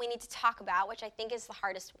spot we need to talk about, which I think is the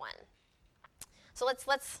hardest one. So let's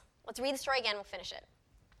read the story again, we'll finish it.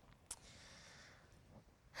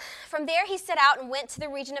 From there he set out and went to the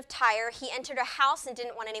region of Tyre. He entered a house and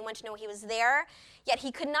didn't want anyone to know he was there, yet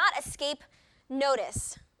he could not escape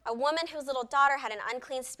notice. A woman whose little daughter had an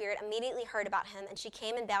unclean spirit immediately heard about him, and she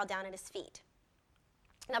came and bowed down at his feet.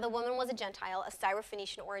 Now the woman was a Gentile, of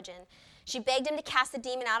Syrophoenician origin. She begged him to cast the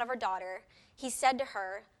demon out of her daughter. He said to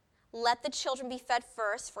her, "Let the children be fed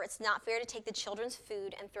first, for it's not fair to take the children's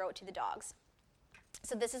food and throw it to the dogs."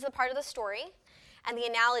 So this is the part of the story and the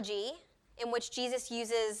analogy in which Jesus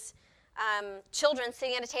uses children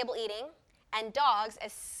sitting at a table eating and dogs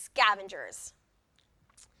as scavengers.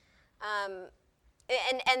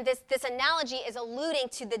 And this analogy is alluding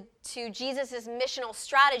to Jesus' missional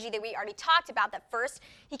strategy that we already talked about, that first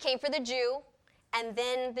he came for the Jew and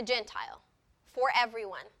then the Gentile, for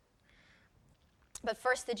everyone. But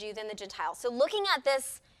first the Jew, then the Gentile. So looking at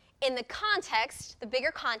this in the context, the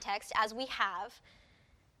bigger context as we have,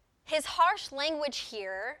 his harsh language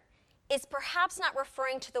here is perhaps not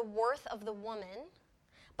referring to the worth of the woman,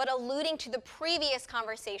 but alluding to the previous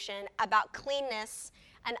conversation about cleanness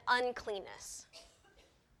and uncleanness.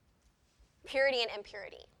 Purity and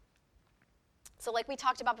impurity. So like we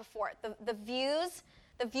talked about before, the view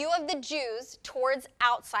of the Jews towards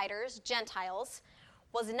outsiders, Gentiles,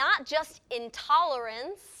 was not just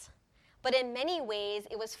intolerance, but in many ways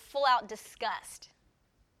it was full-out disgust.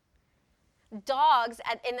 Dogs,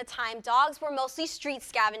 in the time, dogs were mostly street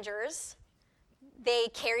scavengers. They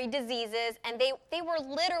carried diseases, and they were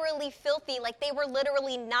literally filthy, like they were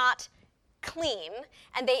literally not clean,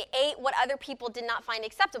 and they ate what other people did not find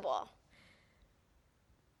acceptable.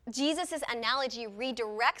 Jesus' analogy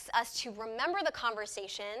redirects us to remember the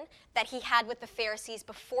conversation that he had with the Pharisees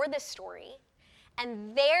before this story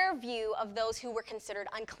and their view of those who were considered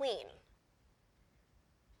unclean.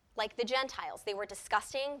 Like the Gentiles, they were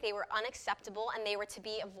disgusting, they were unacceptable, and they were to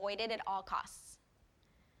be avoided at all costs.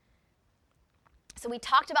 So we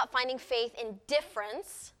talked about finding faith in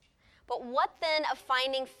difference, but what then of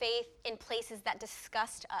finding faith in places that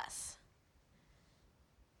disgust us?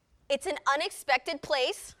 It's an unexpected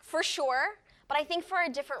place, for sure, but I think for a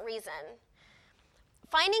different reason.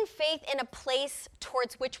 Finding faith in a place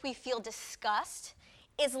towards which we feel disgust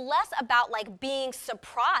is less about being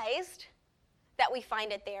surprised that we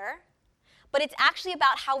find it there, but it's actually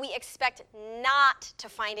about how we expect not to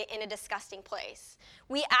find it in a disgusting place.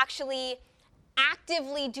 We actually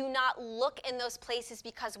actively do not look in those places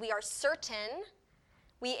because we are certain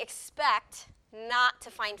we expect not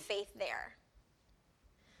to find faith there.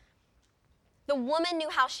 The woman knew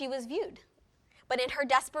how she was viewed, but in her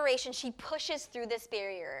desperation, she pushes through this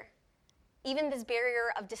barrier, even this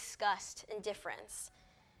barrier of disgust, indifference.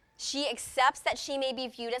 She accepts that she may be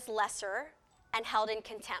viewed as lesser and held in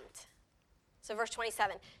contempt. So verse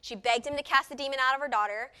 27, she begged him to cast the demon out of her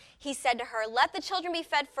daughter. He said to her, let the children be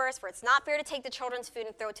fed first, for it's not fair to take the children's food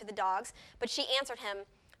and throw it to the dogs. But she answered him,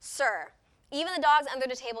 Sir, even the dogs under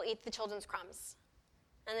the table eat the children's crumbs.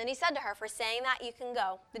 And then he said to her, for saying that, you can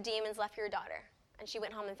go. The demons left your daughter. And she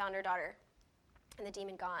went home and found her daughter, and the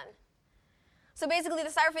demon gone. So basically, the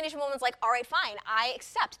Syrophoenician woman's like, all right, fine. I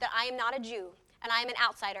accept that I am not a Jew, and I am an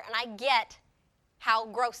outsider, and I get how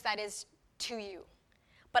gross that is to you.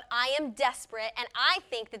 But I am desperate, and I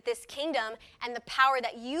think that this kingdom and the power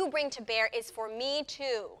that you bring to bear is for me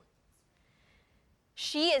too.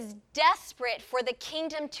 She is desperate for the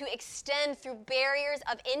kingdom to extend through barriers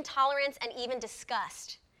of intolerance and even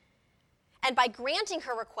disgust. And by granting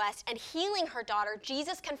her request and healing her daughter,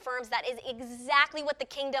 Jesus confirms that is exactly what the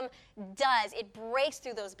kingdom does. It breaks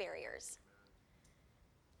through those barriers.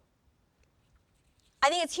 I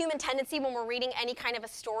think it's human tendency when we're reading any kind of a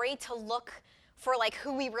story to look for like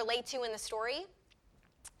who we relate to in the story.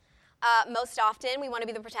 Most often, we want to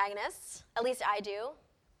be the protagonists. At least I do.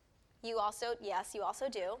 You also, yes, you also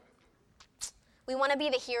do. We want to be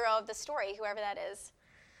the hero of the story, whoever that is.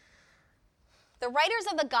 The writers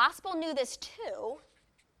of the gospel knew this too,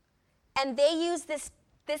 and they used this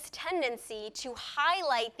tendency to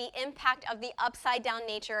highlight the impact of the upside-down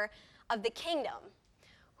nature of the kingdom.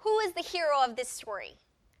 Who is the hero of this story?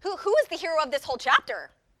 Who is the hero of this whole chapter?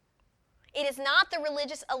 It is not the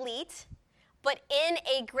religious elite, but in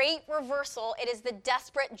a great reversal, it is the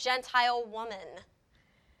desperate Gentile woman.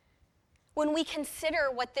 When we consider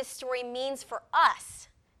what this story means for us,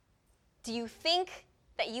 do you think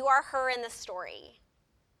that you are her in the story?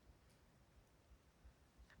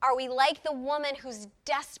 Are we like the woman who's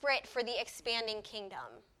desperate for the expanding kingdom?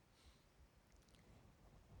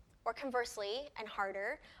 Or conversely, and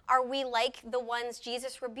harder, are we like the ones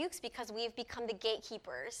Jesus rebukes because we've become the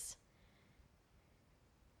gatekeepers?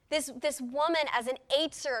 This woman, as an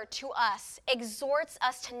answer to us, exhorts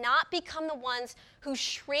us to not become the ones who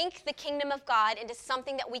shrink the kingdom of God into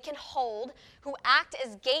something that we can hold, who act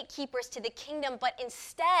as gatekeepers to the kingdom, but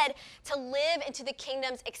instead to live into the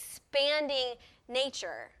kingdom's expanding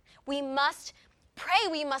nature. We must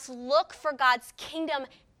pray, we must look for God's kingdom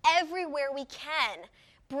everywhere we can,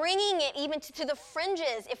 bringing it even to the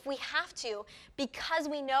fringes if we have to, because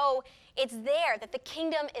we know it's there, that the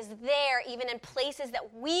kingdom is there even in places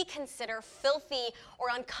that we consider filthy or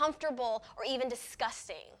uncomfortable or even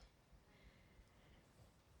disgusting.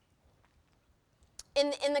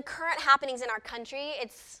 In the current happenings in our country,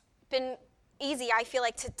 it's been easy, I feel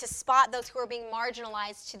like, to spot those who are being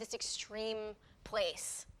marginalized to this extreme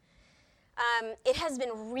place. It has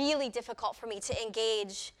been really difficult for me to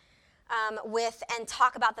engage with and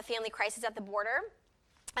talk about the family crisis at the border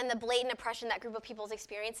and the blatant oppression that group of people is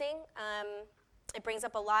experiencing. It brings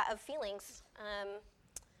up a lot of feelings.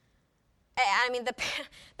 I mean,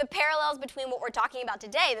 the parallels between what we're talking about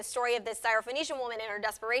today, the story of this Syrophoenician woman and her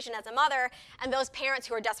desperation as a mother, and those parents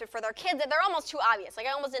who are desperate for their kids, they're almost too obvious. Like,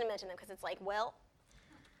 I almost didn't mention them because it's like, well.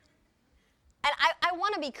 And I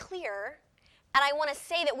want to be clear, and I want to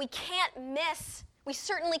say that we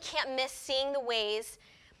certainly can't miss seeing the ways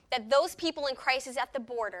that those people in crisis at the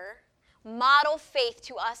border model faith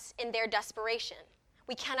to us in their desperation.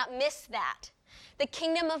 We cannot miss that. The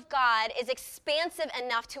kingdom of God is expansive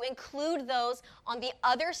enough to include those on the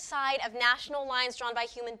other side of national lines drawn by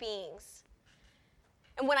human beings.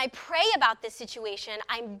 And when I pray about this situation,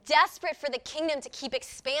 I'm desperate for the kingdom to keep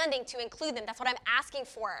expanding to include them. That's what I'm asking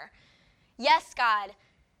for. Yes, God,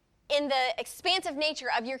 in the expansive nature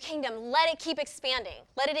of your kingdom, let it keep expanding.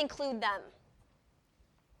 Let it include them.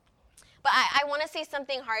 But I want to say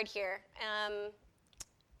something hard here,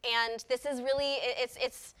 and this is really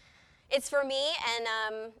it's for me, and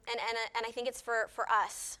I think it's for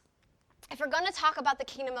us. If we're going to talk about the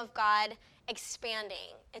kingdom of God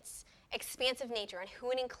expanding, its expansive nature and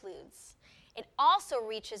who it includes, it also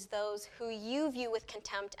reaches those who you view with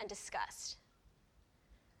contempt and disgust.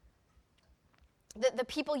 The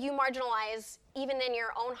people you marginalize, even in your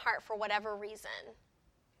own heart for whatever reason.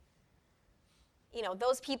 You know,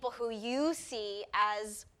 those people who you see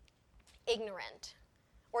as ignorant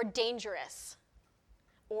or dangerous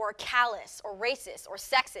or callous or racist or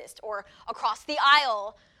sexist or across the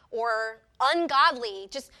aisle or ungodly,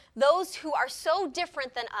 just those who are so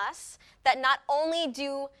different than us that not only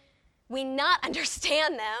do we not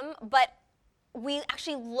understand them, but we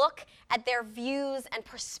actually look at their views and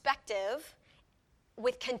perspective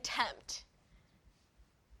with contempt.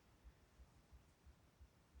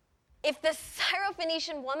 If the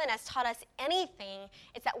Syrophoenician woman has taught us anything,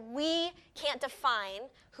 it's that we can't define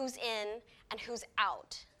who's in and who's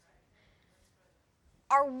out.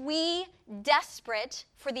 Are we desperate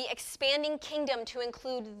for the expanding kingdom to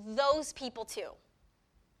include those people too?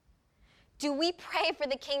 Do we pray for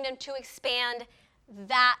the kingdom to expand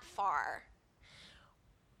that far?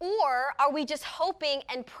 Or are we just hoping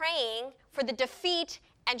and praying for the defeat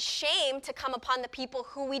and shame to come upon the people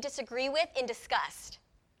who we disagree with in disgust?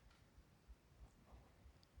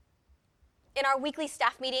 In our weekly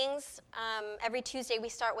staff meetings, every Tuesday we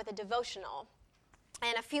start with a devotional.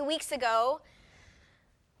 And a few weeks ago,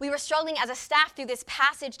 we were struggling as a staff through this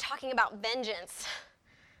passage talking about vengeance.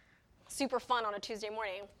 Super fun on a Tuesday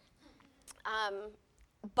morning.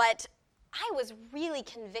 But I was really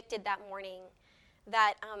convicted that morning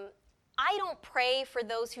that I don't pray for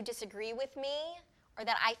those who disagree with me or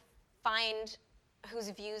that I find whose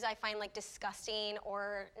views I find like disgusting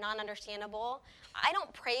or non-understandable. I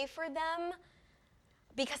don't pray for them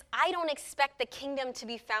because I don't expect the kingdom to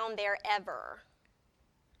be found there ever.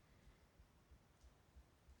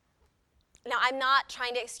 Now, I'm not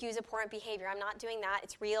trying to excuse abhorrent behavior. I'm not doing that.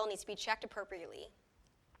 It's real, needs to be checked appropriately.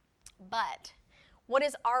 But what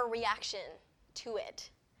is our reaction to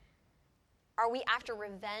it? Are we after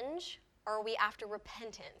revenge or are we after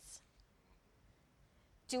repentance?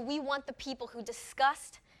 Do we want the people who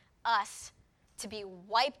disgust us to be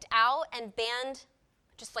wiped out and banned,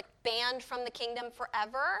 just like banned from the kingdom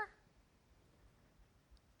forever?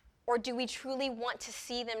 Or do we truly want to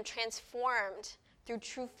see them transformed through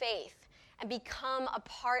true faith and become a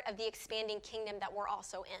part of the expanding kingdom that we're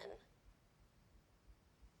also in?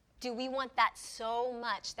 Do we want that so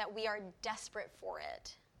much that we are desperate for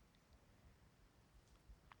it?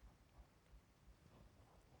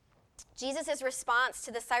 Jesus' response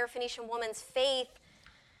to the Syrophoenician woman's faith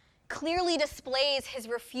clearly displays his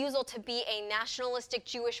refusal to be a nationalistic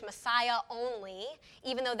Jewish Messiah only,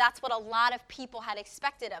 even though that's what a lot of people had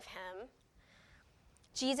expected of him.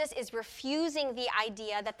 Jesus is refusing the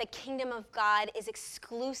idea that the kingdom of God is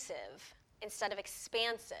exclusive instead of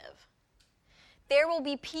expansive. There will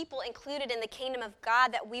be people included in the kingdom of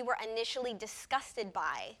God that we were initially disgusted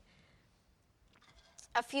by.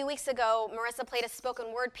 A few weeks ago, Marissa played a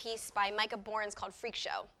spoken word piece by Micah Bournes called Freak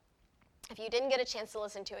Show. If you didn't get a chance to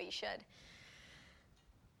listen to it, you should.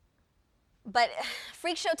 But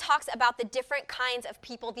Freak Show talks about the different kinds of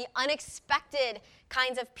people, the unexpected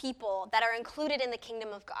kinds of people that are included in the kingdom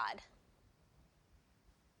of God.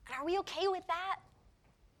 And are we okay with that?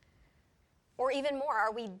 Or even more,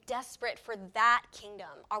 are we desperate for that kingdom?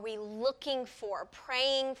 Are we looking for,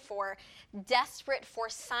 praying for, desperate for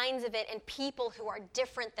signs of it in people who are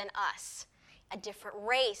different than us? A different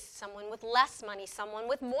race, someone with less money, someone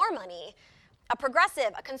with more money, a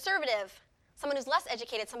progressive, a conservative, someone who's less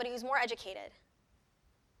educated, somebody who's more educated.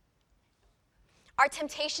 Our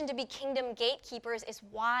temptation to be kingdom gatekeepers is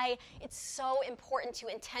why it's so important to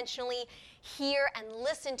intentionally hear and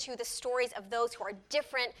listen to the stories of those who are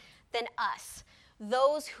different than us,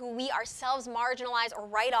 those who we ourselves marginalize or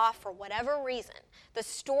write off for whatever reason, the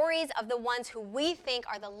stories of the ones who we think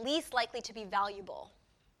are the least likely to be valuable.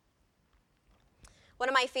 One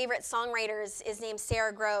of my favorite songwriters is named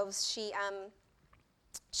Sarah Groves.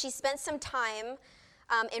 She spent some time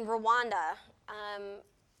in Rwanda,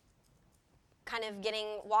 kind of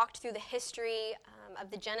getting walked through the history of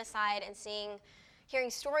the genocide and hearing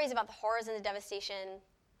stories about the horrors and the devastation,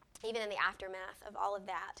 even in the aftermath of all of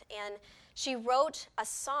that. And she wrote a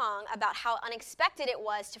song about how unexpected it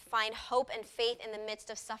was to find hope and faith in the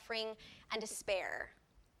midst of suffering and despair.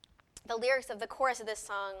 The lyrics of the chorus of this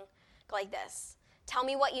song go like this: "Tell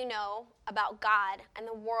me what you know about God and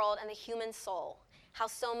the world and the human soul, how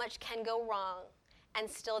so much can go wrong, and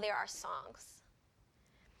still there are songs."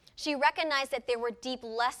 She recognized that there were deep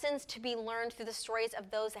lessons to be learned through the stories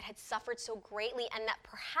of those that had suffered so greatly, and that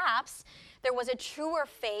perhaps there was a truer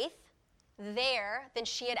faith there than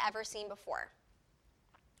she had ever seen before.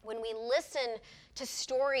 When we listen to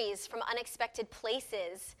stories from unexpected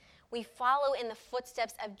places, we follow in the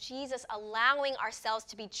footsteps of Jesus, allowing ourselves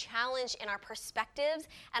to be challenged in our perspectives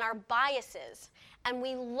and our biases. And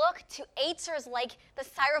we look to answers like the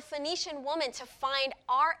Syrophoenician woman to find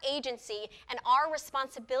our agency and our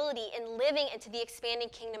responsibility in living into the expanding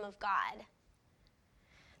kingdom of God.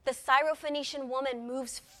 The Syrophoenician woman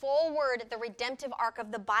moves forward the redemptive arc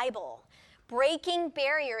of the Bible, breaking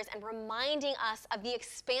barriers and reminding us of the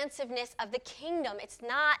expansiveness of the kingdom. It's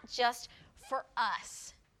not just for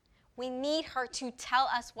us. We need her to tell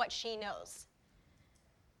us what she knows.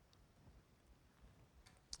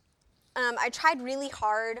 I tried really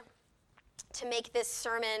hard to make this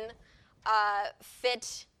sermon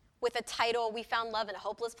fit with a title, We Found Love in a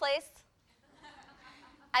Hopeless Place.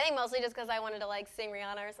 I think mostly just because I wanted to sing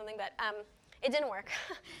Rihanna or something, but it didn't work.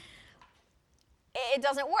 It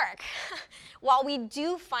doesn't work. While we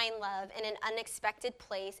do find love in an unexpected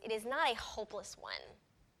place, it is not a hopeless one.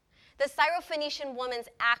 The Syrophoenician woman's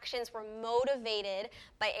actions were motivated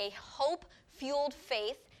by a hope-fueled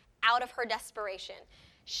faith out of her desperation.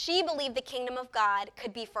 She believed the kingdom of God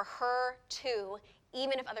could be for her too,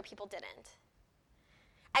 even if other people didn't.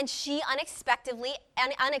 And she unexpectedly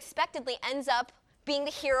ends up being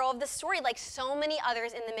the hero of the story, like so many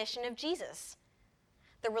others in the mission of Jesus.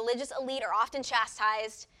 The religious elite are often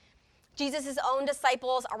chastised. Jesus' own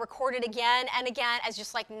disciples are recorded again and again as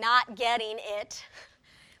just not getting it.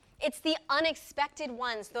 It's the unexpected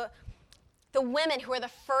ones, the women who are the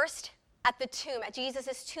first at the tomb, at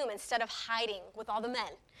Jesus' tomb, instead of hiding with all the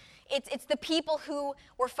men. It's the people who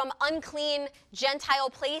were from unclean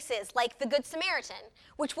Gentile places, like the Good Samaritan,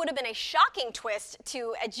 which would have been a shocking twist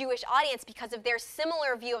to a Jewish audience because of their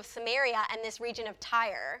similar view of Samaria and this region of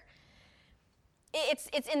Tyre.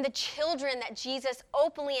 It's in the children that Jesus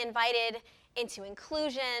openly invited into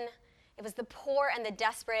inclusion. It was the poor and the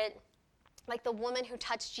desperate, like the woman who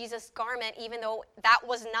touched Jesus' garment, even though that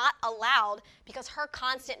was not allowed because her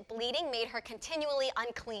constant bleeding made her continually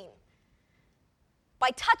unclean. By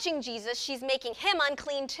touching Jesus, she's making him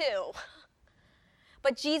unclean too.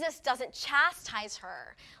 But Jesus doesn't chastise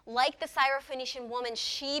her. Like the Syrophoenician woman,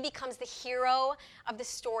 she becomes the hero of the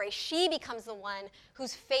story. She becomes the one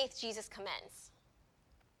whose faith Jesus commends.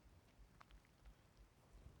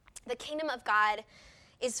 The kingdom of God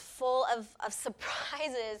is full of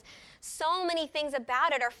surprises. So many things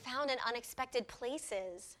about it are found in unexpected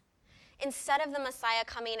places. Instead of the Messiah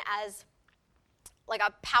coming as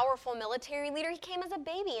a powerful military leader, he came as a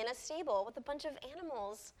baby in a stable with a bunch of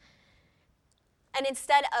animals. And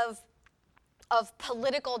instead of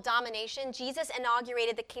political domination, Jesus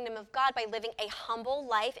inaugurated the kingdom of God by living a humble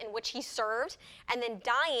life in which he served and then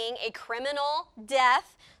dying a criminal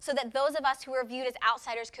death so that those of us who are viewed as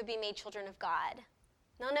outsiders could be made children of God.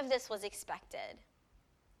 None of this was expected.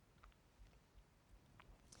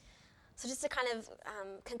 So just to kind of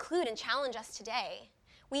conclude and challenge us today,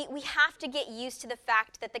 we have to get used to the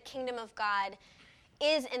fact that the kingdom of God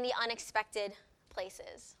is in the unexpected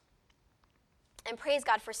places. And praise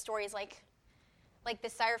God for stories like the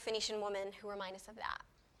Syrophoenician woman who remind us of that.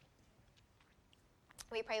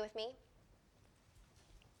 Will you pray with me?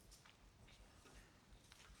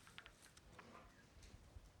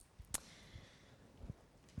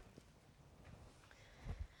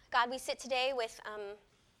 God, we sit today with,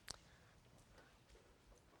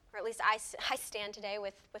 or at least I stand today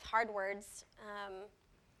with hard words,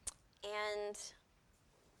 and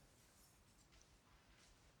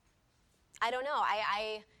I don't know,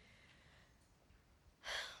 I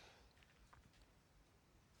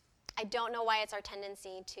don't know why it's our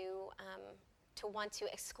tendency to want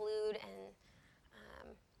to exclude and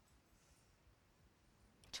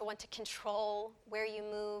to want to control where you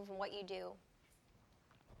move and what you do.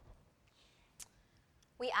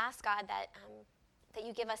 We ask, God, that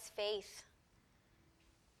you give us faith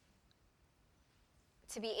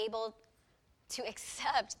to be able to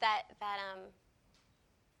accept that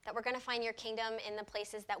we're going to find your kingdom in the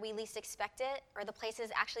places that we least expect it, or the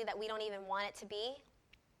places actually that we don't even want it to be.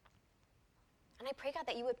 And I pray, God,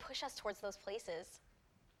 that you would push us towards those places.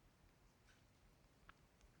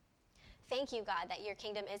 Thank you, God, that your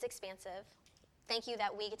kingdom is expansive. Thank you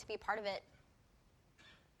that we get to be a part of it.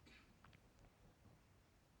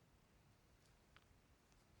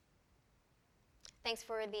 Thanks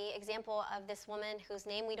for the example of this woman whose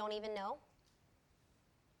name we don't even know.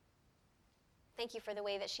 Thank you for the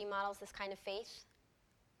way that she models this kind of faith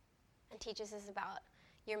and teaches us about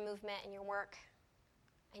your movement and your work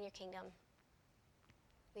and your kingdom.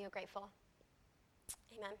 We are grateful.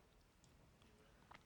 Amen.